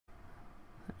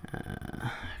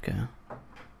Okay.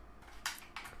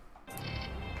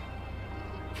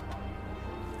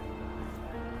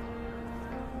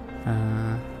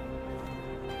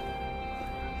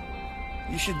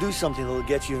 You should do something that'll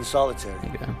get you in solitary.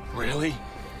 There you go. Really?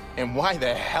 And why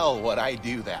the hell would I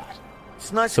do that?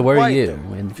 It's nice So and where are quiet you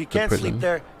there. in If you the can't prison? sleep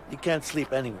there, you can't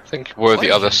sleep anywhere. I think we're the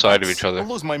Why other are you side of nuts? each other. I'll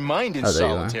lose my mind in Oh, there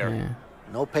you are. solitary. Yeah.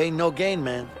 No pain, no gain,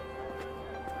 man.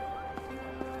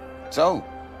 So,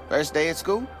 first day at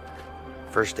school?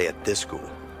 First day at this school.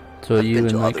 So are I've you been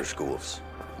in to like other schools.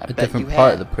 I a bet different you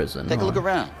part of have. the prison? Take a look or-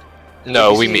 around. No,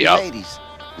 If you we see meet any up. ladies,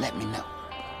 let me know.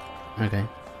 Okay.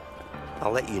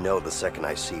 I'll let you know the second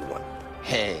I see one.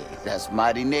 Hey, that's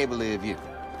mighty neighborly of you.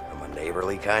 I'm a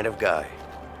neighborly kind of guy.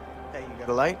 Hey, you got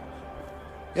a light?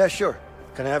 Yeah, sure.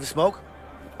 Can I have a smoke?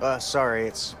 Sorry,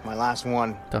 it's my last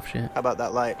one. Tough shit. How about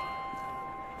that light?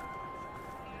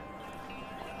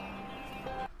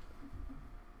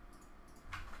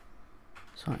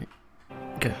 Sorry.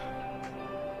 Okay.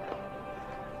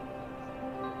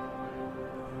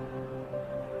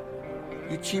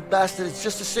 You cheap bastard, it's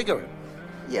just a cigarette.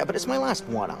 Yeah, but it's my last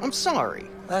one. I'm sorry.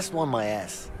 Last one, my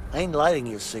ass. I ain't lighting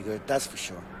you a cigarette, that's for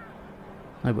sure.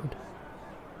 I would.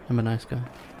 I'm a nice guy.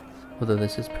 Although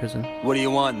this is prison. What do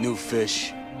you want, new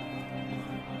fish?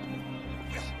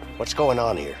 What's going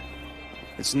on here?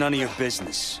 It's none of your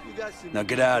business. Now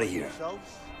get out of here.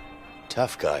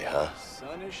 Tough guy, huh?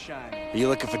 Sun is shining. Are you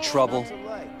looking for trouble?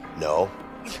 No,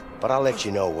 but I'll let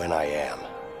you know when I am.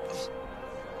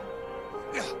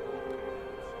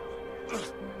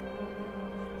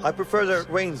 I prefer that it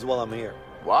rains while I'm here.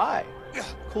 Why?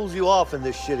 Cools you off in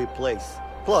this shitty place.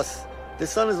 Plus, the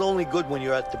sun is only good when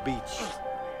you're at the beach.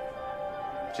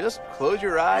 Just close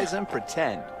your eyes and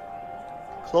pretend.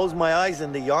 Close my eyes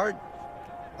in the yard?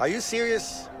 Are you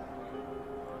serious?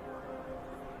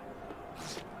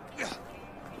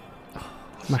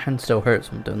 My hand still hurts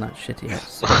from doing that shitty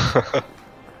ass.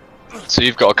 So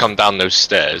you've got to come down those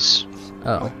stairs.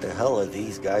 Oh, What the hell are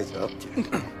these guys up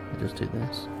to? I just do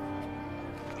this.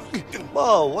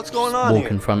 Whoa, what's going on Walk here?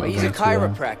 in front of He's me a to, uh,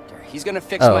 chiropractor. He's gonna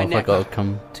fix Oh, my I neck. gotta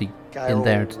come to in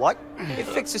there to What? It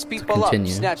fixes people up,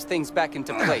 continue. snaps things back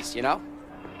into place, you know?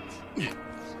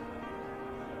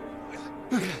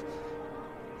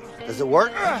 Does it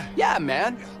work? Yeah,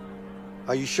 man.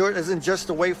 Are you sure it isn't just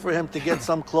a way for him to get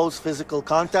some close physical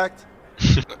contact?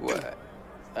 What?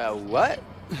 What?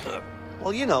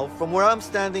 Well, you know, from where I'm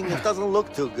standing, it doesn't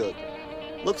look too good.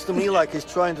 Looks to me like he's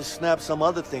trying to snap some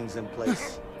other things in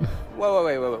place.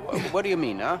 Wait. What do you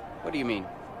mean, huh? What do you mean?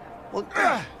 Well,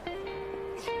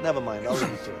 never mind, I'll leave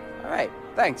you to it. All right,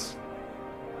 thanks.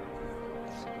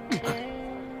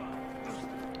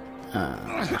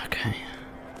 Okay.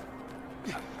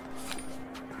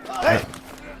 Hey!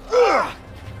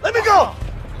 Let me go!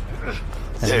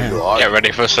 There you are. Get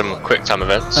ready for some quick time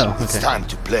events. Oh, It's okay. time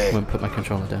to play. Won't put my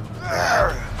controller down.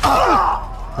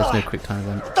 There's no quick time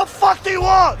event. What the fuck do you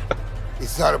want?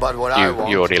 It's not about what I want.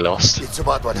 You already lost. It's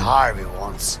about what Harvey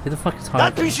wants. Who the fuck is That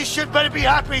Harvey? piece of shit better be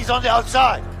happy he's on the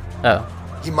outside. Oh,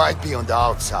 He might be on the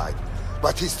outside,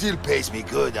 but he still pays me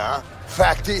good, huh?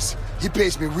 Fact is, he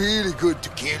pays me really good to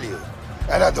kill you.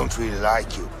 And I don't really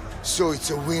like you. So it's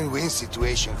a win-win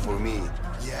situation for me.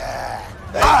 Yeah.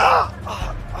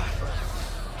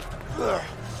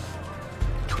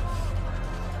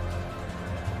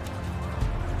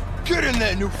 Get in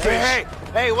there, new fish.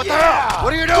 Hey, what the hell?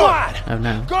 What are you doing? oh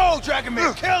no. Go, Dragon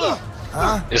Man, kill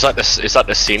him. Is that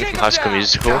the scene from High School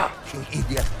Musical? You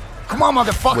idiot. Come on,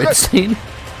 motherfucker. Which scene?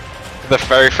 The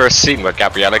very first scene where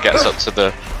Gabriella gets up to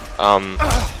the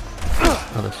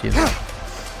Oh, that's you.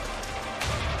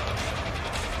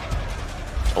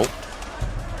 Oh.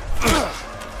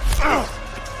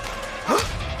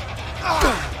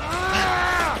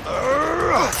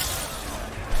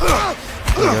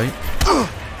 There you go.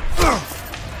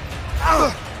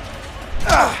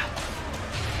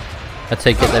 I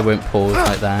take it they won't pause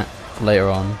like that later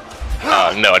on.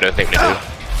 No, I don't think they do.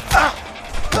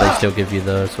 But they still give you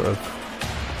the sort of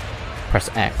press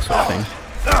X sort of thing.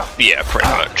 Yeah, pretty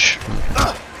much.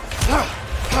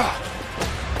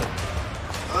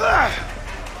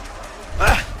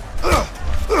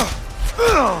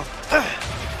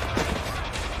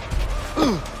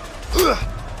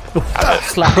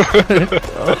 Slap.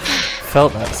 Oh,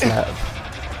 felt that slap.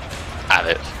 Have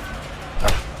it.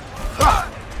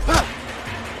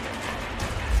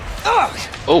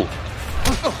 Oh,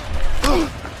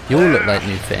 You all look like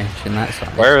new fish in that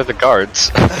side. where are the guards?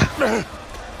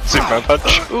 Superman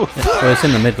punch. Ooh. Well, it's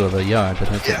in the middle of the yard. I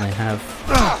don't think they have.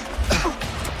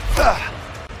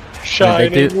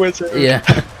 Shining they do, wizard. Yeah,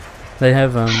 they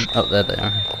have. Oh, there they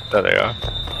are. There they are.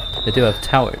 They do have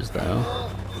towers though.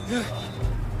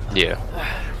 Yeah.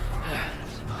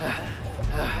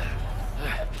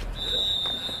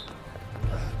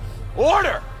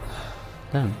 Order!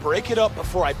 Damn. Break it up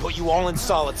before I put you all in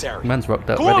solitary. Man's rocked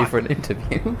up Go ready on. for an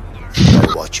interview.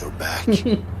 Gotta watch your back.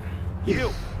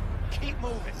 You, keep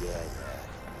moving.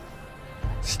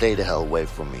 Stay the hell away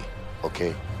from me,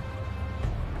 okay?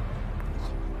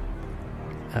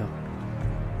 Oh.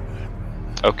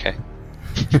 Okay.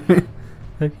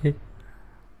 Okay.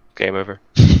 Game over.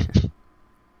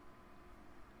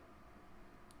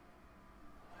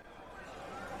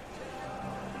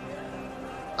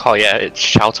 Oh yeah, it's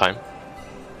chow time.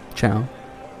 Ciao.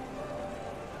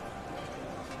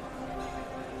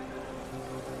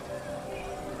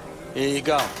 Here you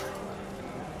go.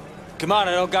 Come on,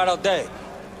 I don't got all day.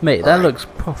 Mate, that looks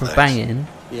proper banging.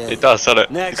 Yeah. It does, doesn't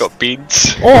it? Next. You got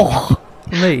beans. Oh!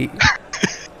 Mate.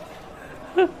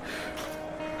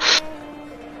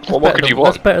 What could you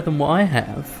want? That's better than what I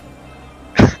have.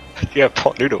 Yeah,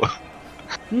 pot noodle.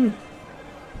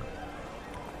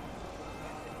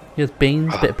 Here's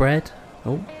beans, bit of bread.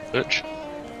 Oh, Which?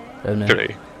 oh no.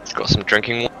 Really? It's got some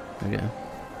drinking water. Okay.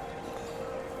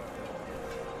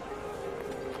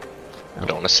 I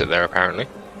don't want to sit there apparently.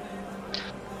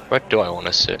 Where do I want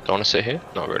to sit? Do I want to sit here?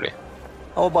 Not really.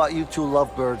 How about you two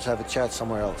lovebirds have a chat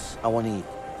somewhere else? I want to eat.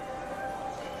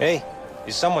 Hey,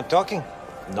 is someone talking?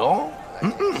 No?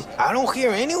 I don't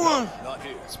hear anyone.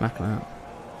 Smack him out.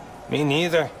 Me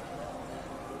neither.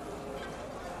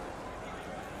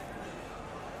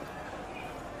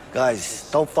 Guys,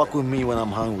 don't fuck with me when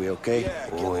I'm hungry, okay?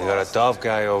 Oh, we got a tough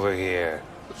guy over here.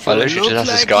 I literally just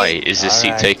asked this guy, is this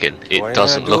seat taken? It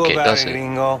doesn't look it, does it?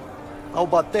 How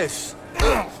about this?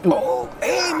 Oh,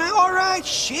 hey, man, alright,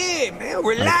 shit, man,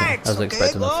 relax, I was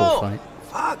expecting a full fight.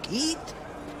 Fuck, eat.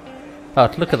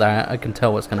 Oh, look at that. I can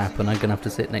tell what's gonna happen. I'm gonna have to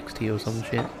sit next to you or some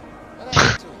shit.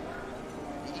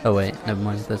 Oh wait, never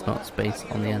mind. There's not space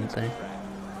on the end there.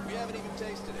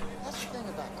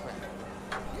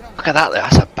 Look at that,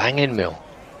 that's a banging meal.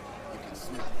 Is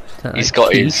that He's like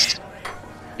got quiche?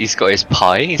 he's got his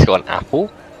pie, he's got an apple.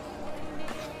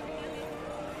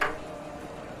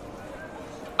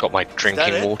 Got my Is that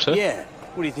drinking it? water. Yeah.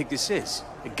 What do you think this is?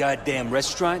 A goddamn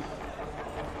restaurant?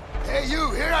 Hey, you,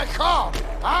 here I come!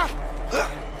 Huh?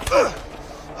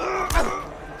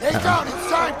 Hey, down, it's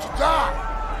time to die!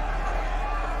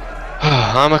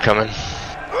 I'm a coming.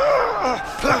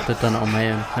 I've done it on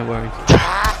my own. No worries.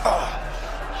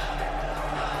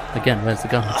 Again, where's the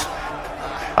gun?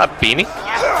 That beanie?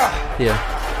 Here.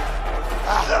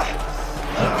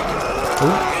 Oh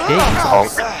shit!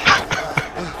 Honk.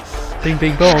 Bing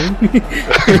bing bong.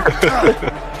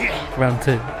 Round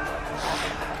 2.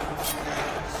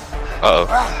 Uh oh.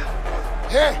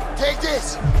 Here, take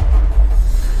this!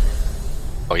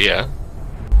 Oh yeah.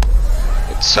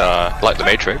 It's like the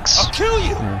Matrix. I'll kill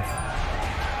you!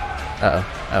 Uh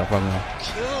oh. Oh, wrong one.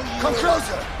 Come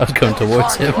closer! I was going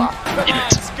towards him. Come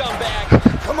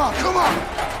on, come on!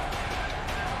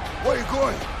 Where are you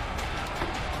going?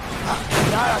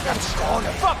 Now I got you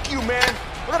cornered. Fuck you, man!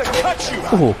 We're gonna cut you!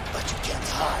 Oh, But you can't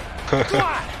hide. Come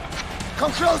on!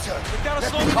 Come closer! gotta Let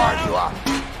slow me me card down. you up.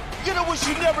 You know what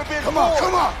you've never been Come on, more.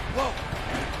 come on!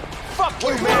 Fuck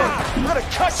you, man! We're gonna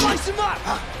cut you! Slice him up!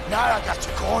 Now I got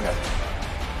you cornered.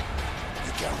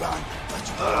 You can run, but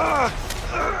you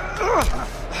I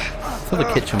thought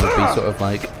the kitchen would be sort of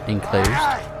like enclosed.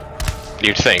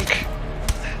 You'd think.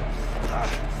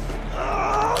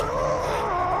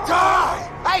 die!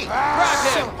 Hey!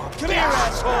 Grab him! Come here,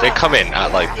 asshole! They come in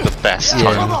at like the best Yeah.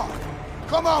 Come time. on!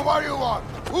 Come on, what do you want?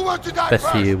 Who wants to die Best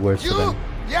first? for you, worst for You? them.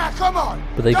 Yeah, come on!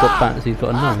 But they got Die! bats. He's got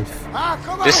a knife.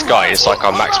 Come on. This guy is like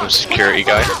our maximum security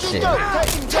guy. Yeah.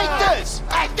 Take this!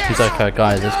 He's like a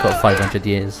guy that's got 500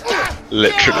 years.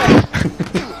 Literally.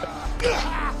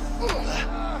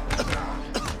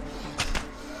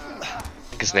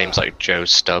 His name's like Joe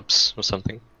Stubbs or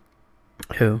something.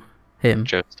 Who? Him?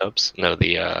 Joe Stubbs? No,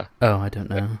 the Oh, I don't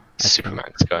know.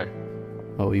 Supermax guy.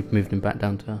 Oh, we've moved him back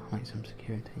down to maximum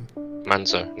security.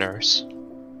 Man's a nurse.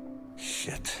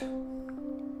 Shit.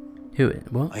 Who?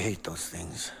 What? I hate those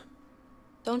things.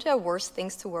 Don't you have worse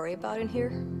things to worry about in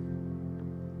here?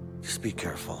 Just be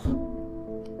careful.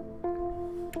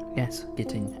 Yes,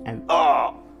 getting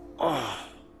out.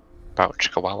 About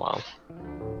chicka wow wow.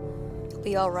 You'll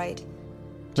be alright.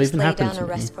 What Just even lay happened down to and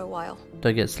me? rest for a while. Do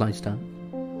I get sliced up?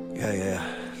 Yeah,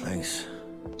 thanks.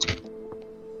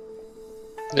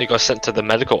 They got sent to the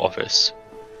medical office.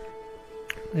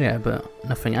 Yeah, but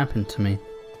nothing happened to me.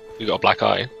 You got a black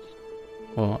eye.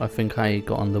 Well, I think I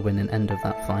got on the winning end of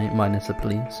that fight, minus the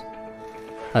police.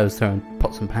 I was throwing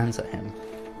pots and pans at him.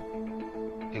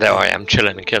 There I am,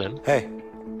 chilling and killing. Hey,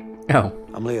 Oh,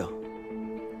 I'm Leo.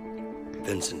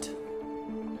 Vincent.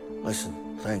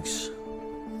 Listen, thanks.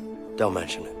 Don't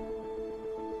mention it.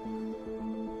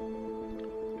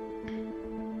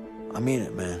 I mean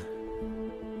it, man.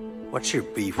 What's your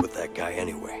beef with that guy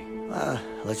anyway?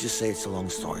 Let's just say it's a long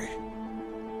story.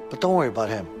 But don't worry about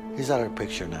him. He's out of the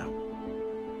picture now.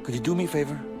 Could you do me a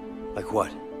favor? Like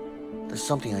what? There's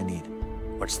something I need.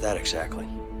 What's that exactly?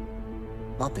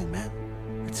 Nothing, man.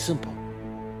 It's simple.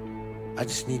 I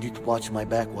just need you to watch my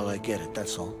back while I get it,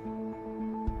 that's all.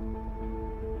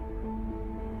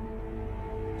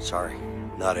 Sorry,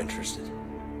 not interested.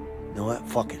 You know what?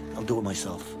 Fuck it. I'll do it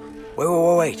myself.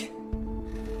 Wait.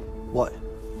 What?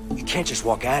 You can't just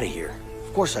walk out of here.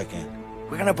 Of course I can.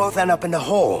 We're gonna both end up in the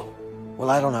hole. Well,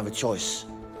 I don't have a choice.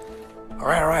 All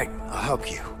right. I'll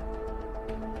help you.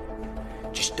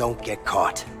 Just don't get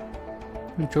caught.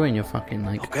 Enjoying your fucking,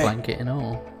 like, blanket and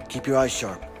all. Keep your eyes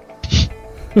sharp.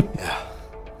 Yeah.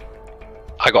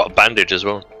 I got a bandage as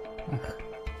well.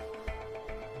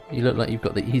 You look like you've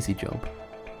got the easy job.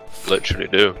 Literally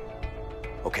do.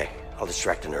 Okay, I'll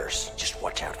distract the nurse. Just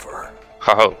watch out for her.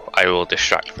 Oh, I will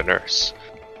distract the nurse.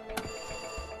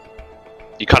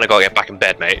 You kind of gotta get back in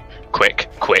bed, mate. Quick.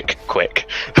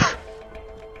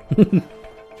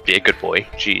 Be a good boy.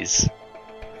 Jeez.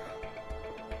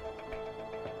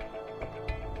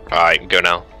 Alright, go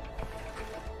now.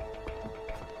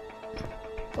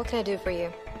 What can I do for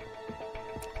you?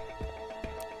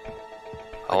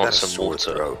 I want some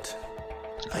water. Throat.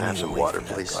 Can I have some water,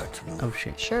 please? Oh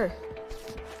shit. Sure.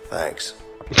 Thanks.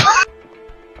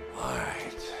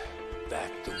 Alright,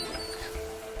 back to work.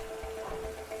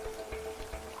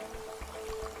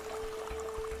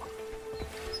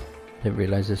 Didn't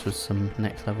realise this was some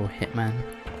next level hitman.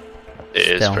 It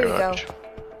is Stealth. pretty Here you much. go.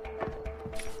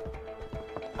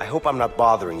 I hope I'm not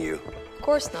bothering you. Of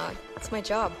course not. It's my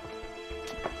job.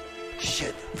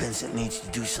 Shit, Vincent needs to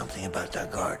do something about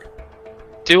that guard.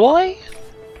 Do I?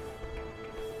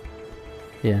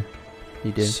 Yeah,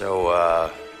 you do. So,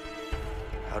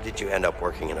 how did you end up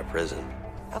working in a prison?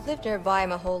 I've lived nearby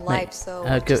my whole life, so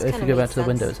Go, it just if kinda you go back makes to the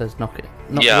window, sense. it says knock it.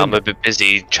 Yeah, I'm a bit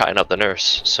busy chatting up the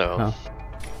nurse, so. Oh.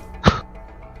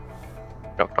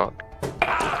 Knock knock.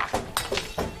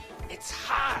 It's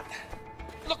hot.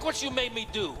 Look what you made me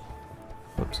do.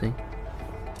 Whoopsie.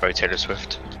 Very Taylor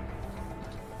Swift.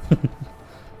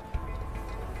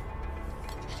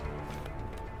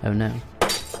 Oh no.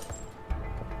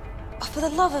 Oh, for the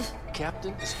love of...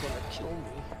 Captain is gonna kill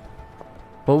me.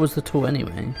 What was the tool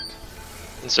anyway?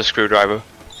 It's a screwdriver.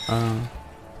 Gonna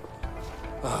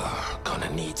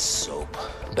need soap.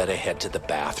 Better head to the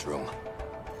bathroom.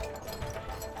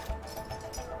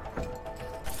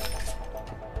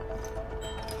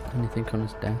 Anything on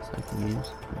his desk I can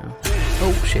use? No.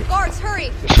 Oh shit. Guards,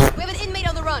 hurry! We have an inmate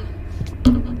on the run.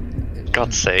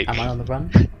 God's sake. Am I on the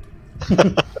run?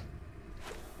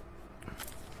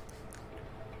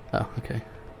 Oh, okay.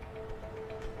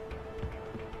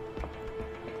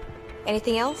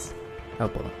 Anything else? Oh,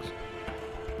 bollocks.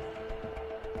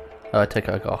 Oh, I take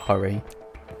it I gotta hurry.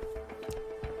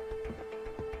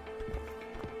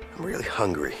 I'm really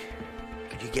hungry.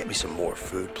 Could you get me some more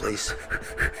food, please?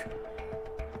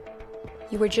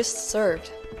 You were just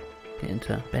served. Get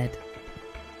into bed.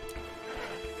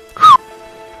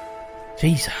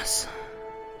 Jesus.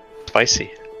 Spicy.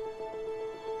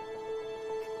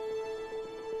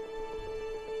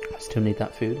 I still need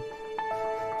that food.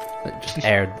 It just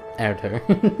aired her.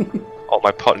 Oh,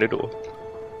 my pot noodle.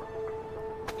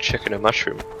 Chicken and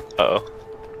mushroom. Uh-oh.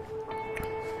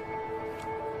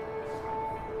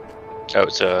 Oh,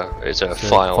 it's a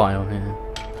file. File,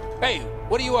 yeah. Hey,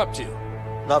 what are you up to?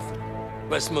 Nothing.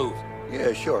 Let's move.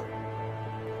 Yeah, sure.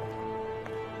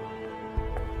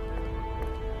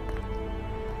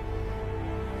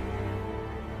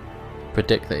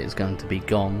 Predict that it's going to be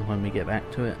gone when we get back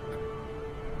to it.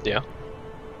 Yeah.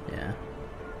 Yeah.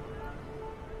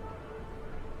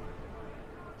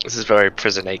 This is very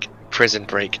prison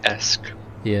break-esque.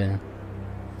 Yeah.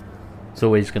 It's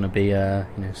always going to be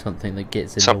something that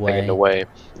gets in Something the way. in the way.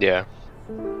 Yeah.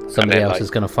 Somebody then, else like,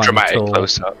 is going to find the dramatic tool.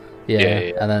 close-up. Yeah.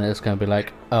 Yeah. And then it's going to be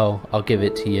like, oh, I'll give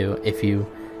it to you if you're in.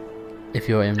 If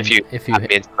you add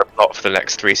me into the plot for the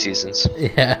next 3 seasons.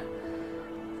 Yeah.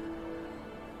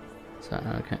 So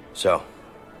okay. So,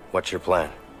 what's your plan?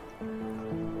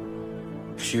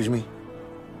 Excuse me?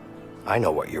 I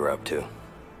know what you're up to.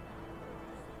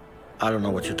 I don't know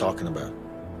what you're talking about.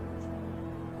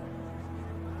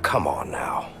 Come on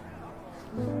now.